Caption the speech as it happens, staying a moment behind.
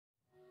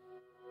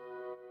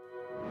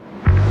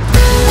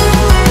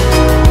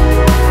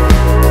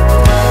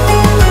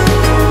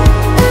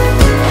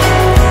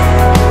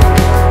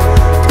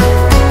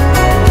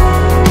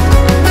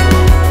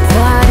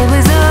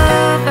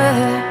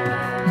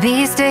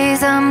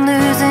days I'm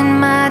losing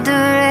my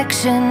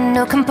direction,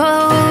 no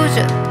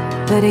composure,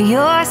 but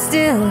you're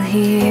still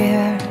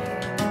here.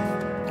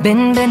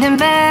 Been bending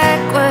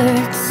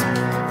backwards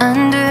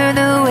under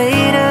the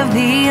weight of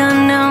the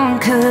unknown.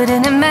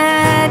 Couldn't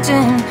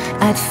imagine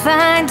I'd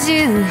find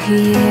you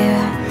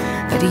here,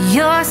 but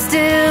you're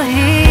still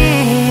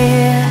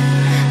here.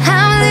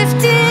 I'm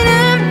lifting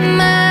up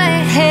my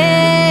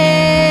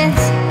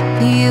hands.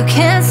 You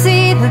can't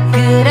see the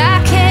good I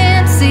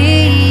can't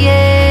see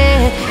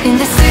it. In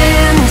the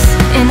stillness,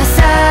 in the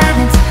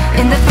silence,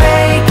 in the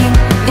breaking,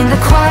 in the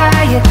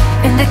quiet,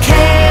 in the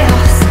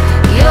chaos,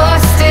 you're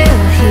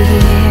still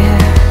here.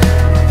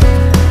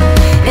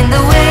 In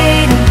the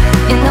waiting,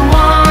 in the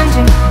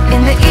wandering,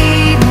 in the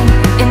evening,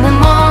 in the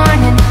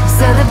morning,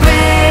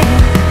 celebrating,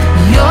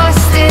 you're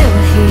still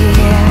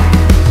here.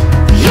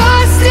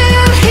 You're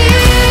still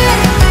here.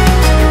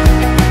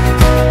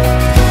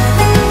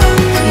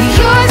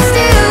 You're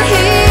still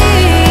here.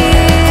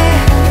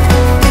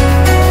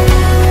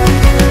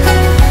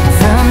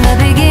 From the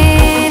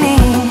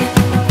beginning,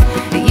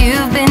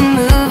 you've been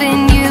moving,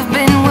 you've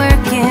been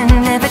working,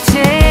 never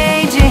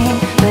changing,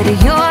 but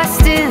you're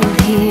still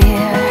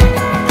here.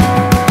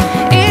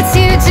 It's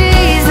you,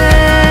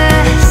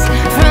 Jesus.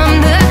 From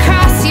the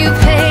cross you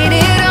paid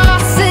it all,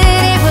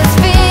 said it was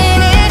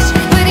finished,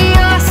 but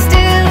you're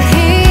still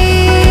here.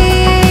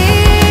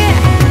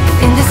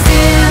 In the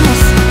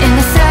stillness, in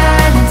the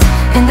silence,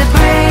 in the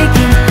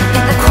breaking,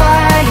 in the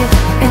quiet,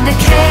 in the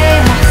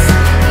chaos,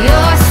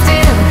 you're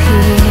still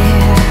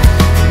here.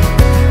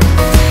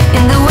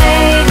 In the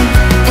waiting,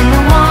 in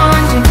the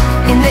wandering,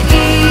 in the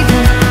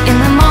evening, in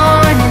the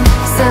morning,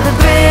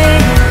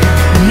 celebrating,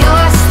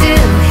 you're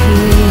still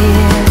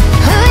here.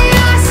 Oh,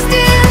 you're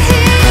still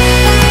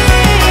here.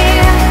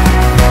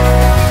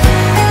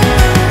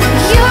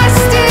 You're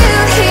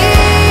still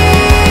here.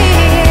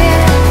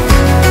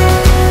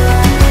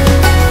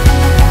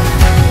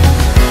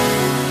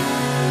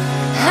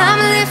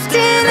 I'm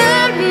lifting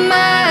up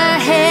my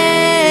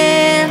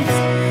hands.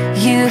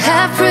 You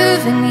have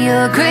proven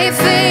your great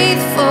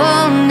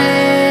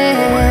faithfulness.